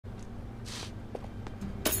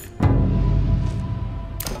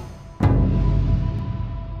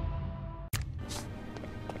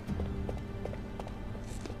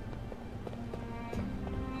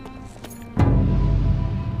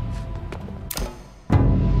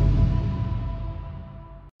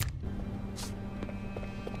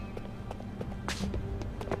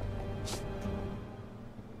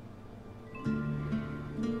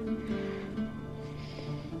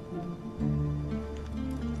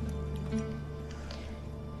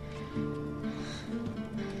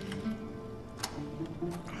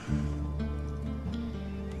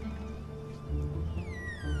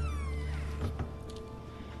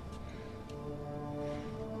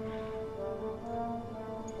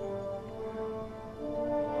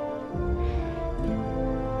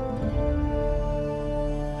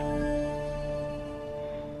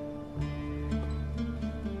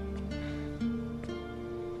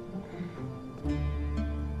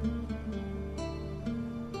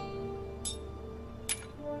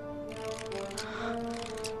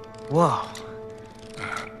Whoa.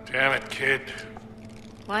 Damn it, kid.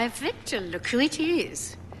 Why, Victor, look who it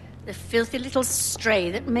is. The filthy little stray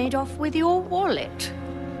that made off with your wallet.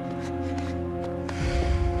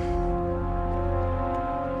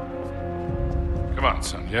 Come on,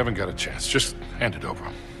 son. You haven't got a chance. Just hand it over.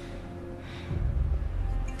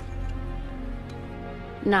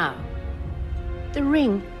 Now, the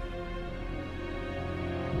ring.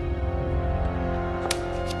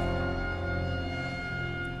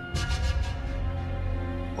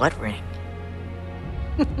 What ring?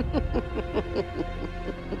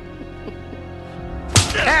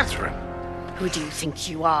 Catherine! Who do you think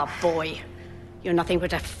you are, boy? You're nothing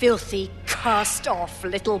but a filthy, cast-off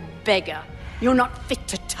little beggar. You're not fit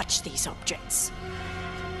to touch these objects.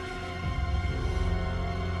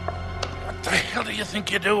 What the hell do you think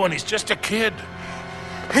you're doing? He's just a kid.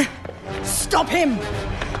 Stop him!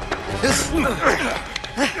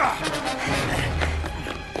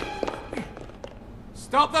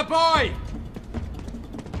 Stop the boy!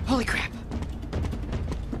 Holy crap.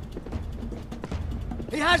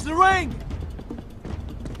 He has the ring!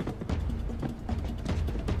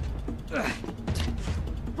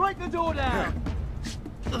 Break the door down!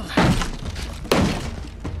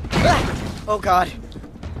 Oh god.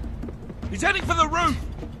 He's heading for the roof!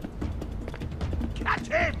 Catch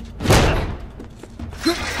him!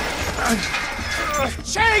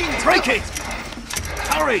 Chain! Break it!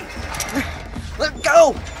 Hurry! Let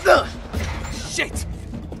go! Shit!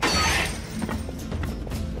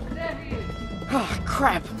 Oh,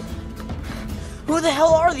 crap. Who the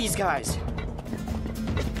hell are these guys?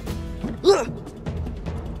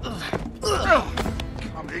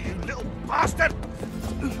 Come here, you little bastard!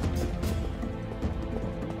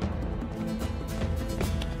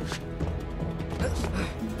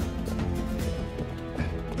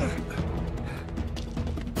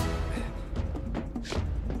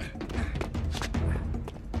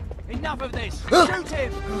 Enough of this! Shoot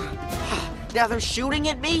him! Now they're shooting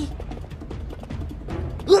at me?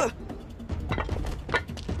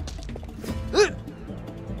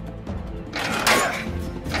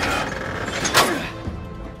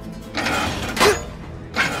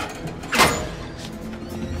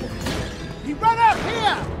 He ran up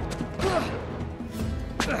here!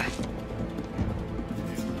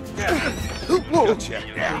 Gotcha.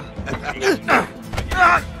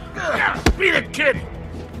 Beat it, kid!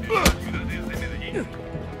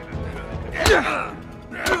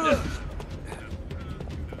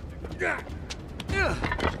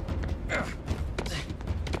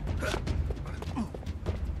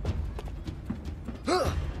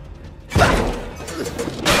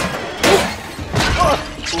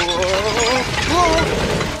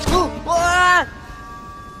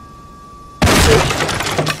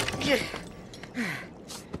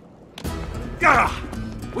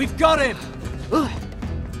 We've got him!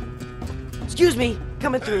 Excuse me,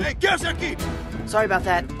 coming through. Hey, Kazaki! Sorry about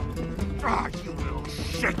that. Ah, you little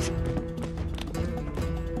shit!